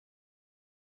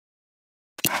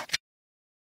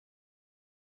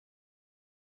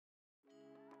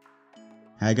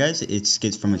Hi guys, it's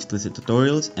Kids from Explicit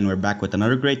Tutorials and we're back with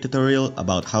another great tutorial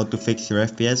about how to fix your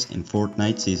FPS in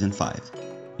Fortnite Season 5.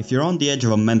 If you're on the edge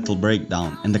of a mental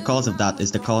breakdown and the cause of that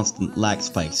is the constant lag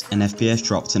spikes and FPS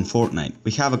drops in Fortnite, we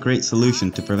have a great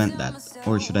solution to prevent that,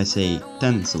 or should I say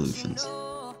 10 solutions.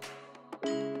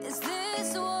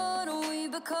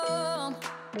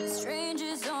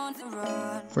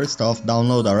 First off,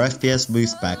 download our FPS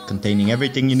boost pack containing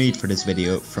everything you need for this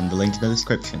video from the link in the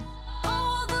description.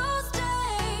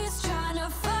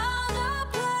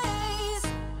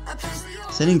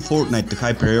 Setting Fortnite to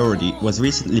high priority was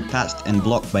recently patched and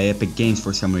blocked by Epic Games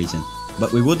for some reason,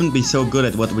 but we wouldn't be so good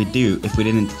at what we do if we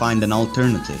didn't find an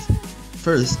alternative.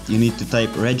 First, you need to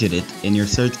type regedit in your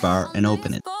search bar and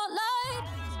open it.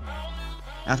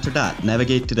 After that,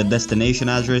 navigate to the destination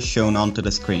address shown onto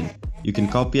the screen. You can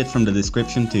copy it from the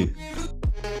description too.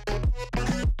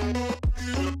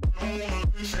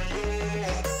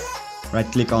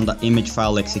 Right-click on the image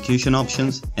file execution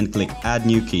options and click Add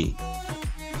New Key.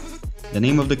 The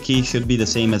name of the key should be the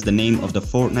same as the name of the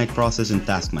Fortnite process in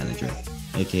Task Manager,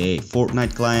 aka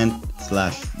Fortnite client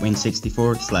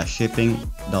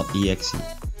 /win64/shipping.exe.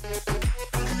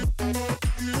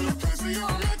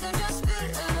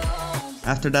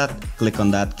 After that, click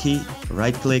on that key,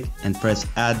 right click and press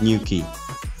Add New Key.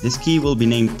 This key will be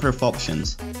named Perf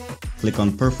Options. Click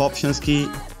on Perf Options key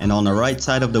and on the right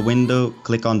side of the window,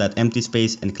 click on that empty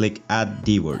space and click Add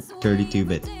D-word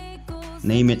 32-bit.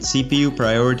 Name it CPU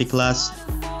Priority Class.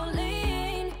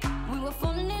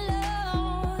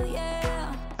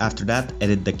 After that,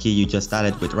 edit the key you just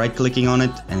added with right clicking on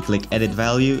it and click Edit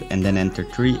Value and then enter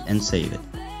 3 and save it.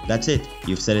 That's it,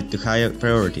 you've set it to high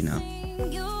priority now.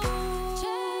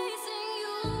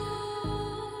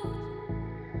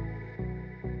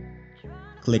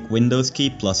 Click Windows key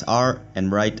plus R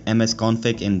and write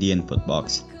MSCONFIG in the input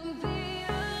box.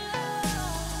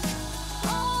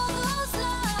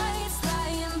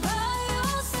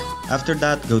 After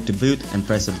that, go to Boot and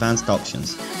press Advanced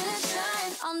Options.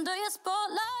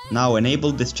 Now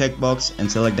enable this checkbox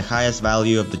and select the highest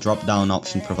value of the drop-down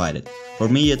option provided. For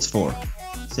me it's 4.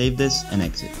 Save this and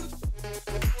exit.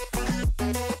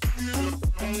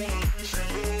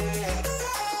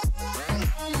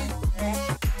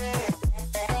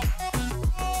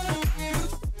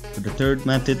 For the third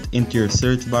method, into your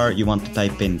search bar you want to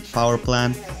type in Power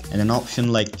Plan and an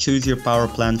option like Choose Your Power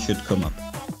Plan should come up.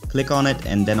 Click on it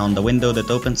and then on the window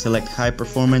that opens select High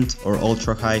Performance or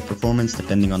Ultra High Performance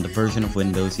depending on the version of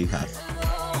Windows you have.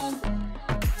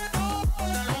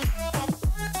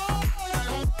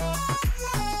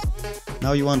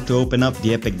 Now you want to open up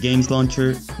the Epic Games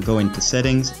Launcher, go into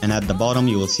Settings and at the bottom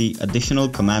you will see Additional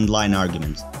Command Line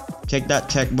Arguments. Check that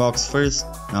checkbox first,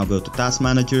 now go to Task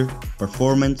Manager,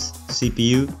 Performance,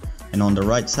 CPU and on the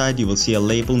right side you will see a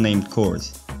label named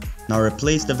Cores. Now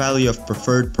replace the value of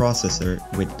preferred processor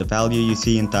with the value you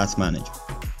see in Task Manager.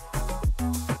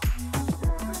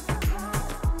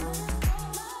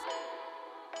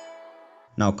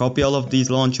 Now copy all of these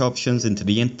launch options into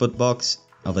the input box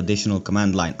of additional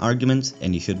command line arguments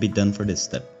and you should be done for this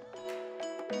step.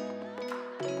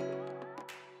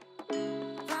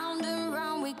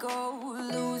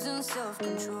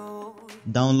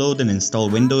 Download and install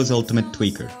Windows Ultimate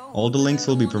Tweaker. All the links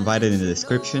will be provided in the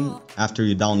description. After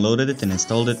you downloaded it and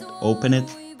installed it, open it,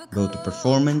 go to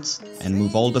Performance and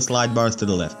move all the slide bars to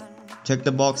the left. Check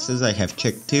the boxes I have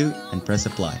checked too and press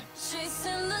Apply.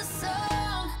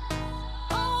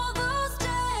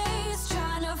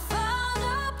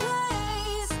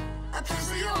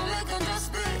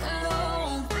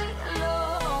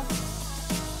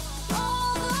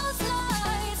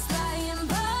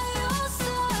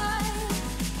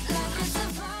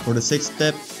 For the sixth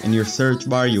step, in your search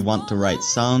bar you want to write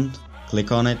Sound,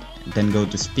 click on it, then go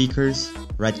to Speakers,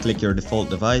 right click your default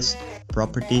device,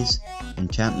 Properties,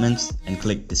 Enchantments and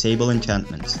click Disable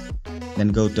Enchantments. Then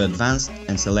go to Advanced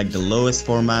and select the lowest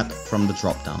format from the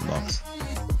drop down box.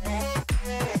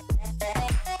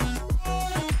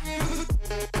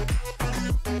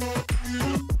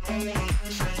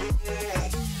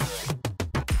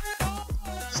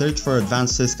 Search for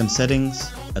Advanced System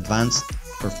Settings, Advanced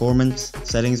Performance,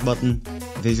 Settings button,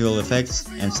 Visual Effects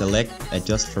and select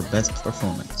Adjust for Best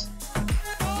Performance.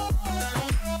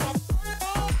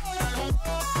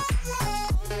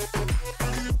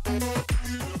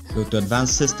 Go to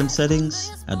Advanced System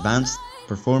Settings, Advanced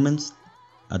Performance,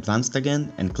 Advanced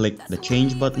again and click the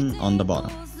Change button on the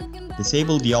bottom.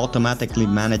 Disable the Automatically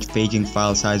Manage Paging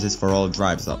File Sizes for all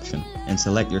drives option and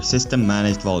select your System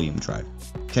Managed Volume drive.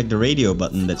 Check the radio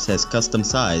button that says Custom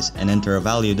Size and enter a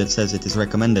value that says it is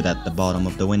recommended at the bottom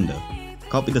of the window.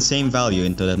 Copy the same value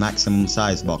into the maximum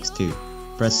size box too.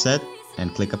 Press Set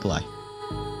and click apply.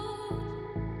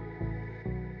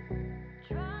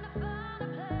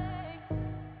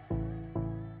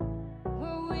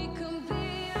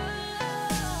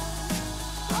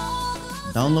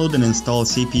 Download and install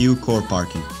CPU core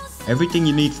parking. Everything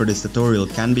you need for this tutorial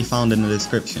can be found in the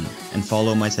description, and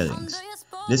follow my settings.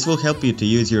 This will help you to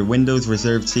use your Windows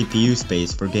reserved CPU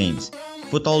space for games.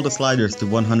 Put all the sliders to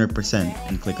 100%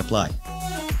 and click apply.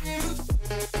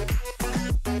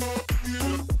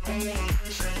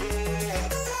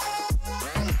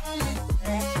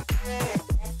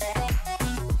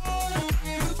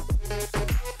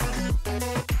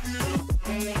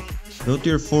 Go to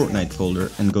your Fortnite folder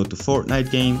and go to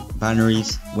Fortnite game,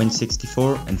 binaries,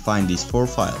 Win64 and find these 4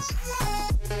 files.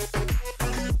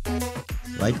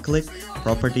 Right click,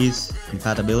 properties,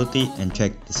 compatibility and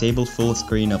check disable full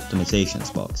screen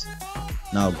optimizations box.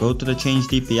 Now go to the change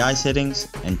DPI settings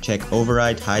and check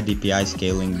override high DPI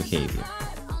scaling behavior.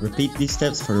 Repeat these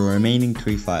steps for the remaining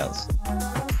 3 files.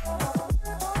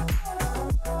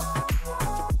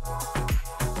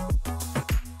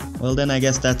 Well then, I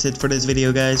guess that's it for this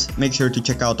video, guys. Make sure to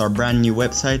check out our brand new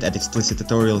website at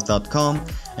explicittutorials.com,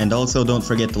 and also don't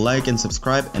forget to like and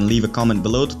subscribe and leave a comment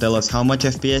below to tell us how much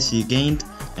FPS you gained,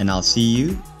 and I'll see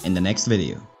you in the next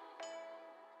video.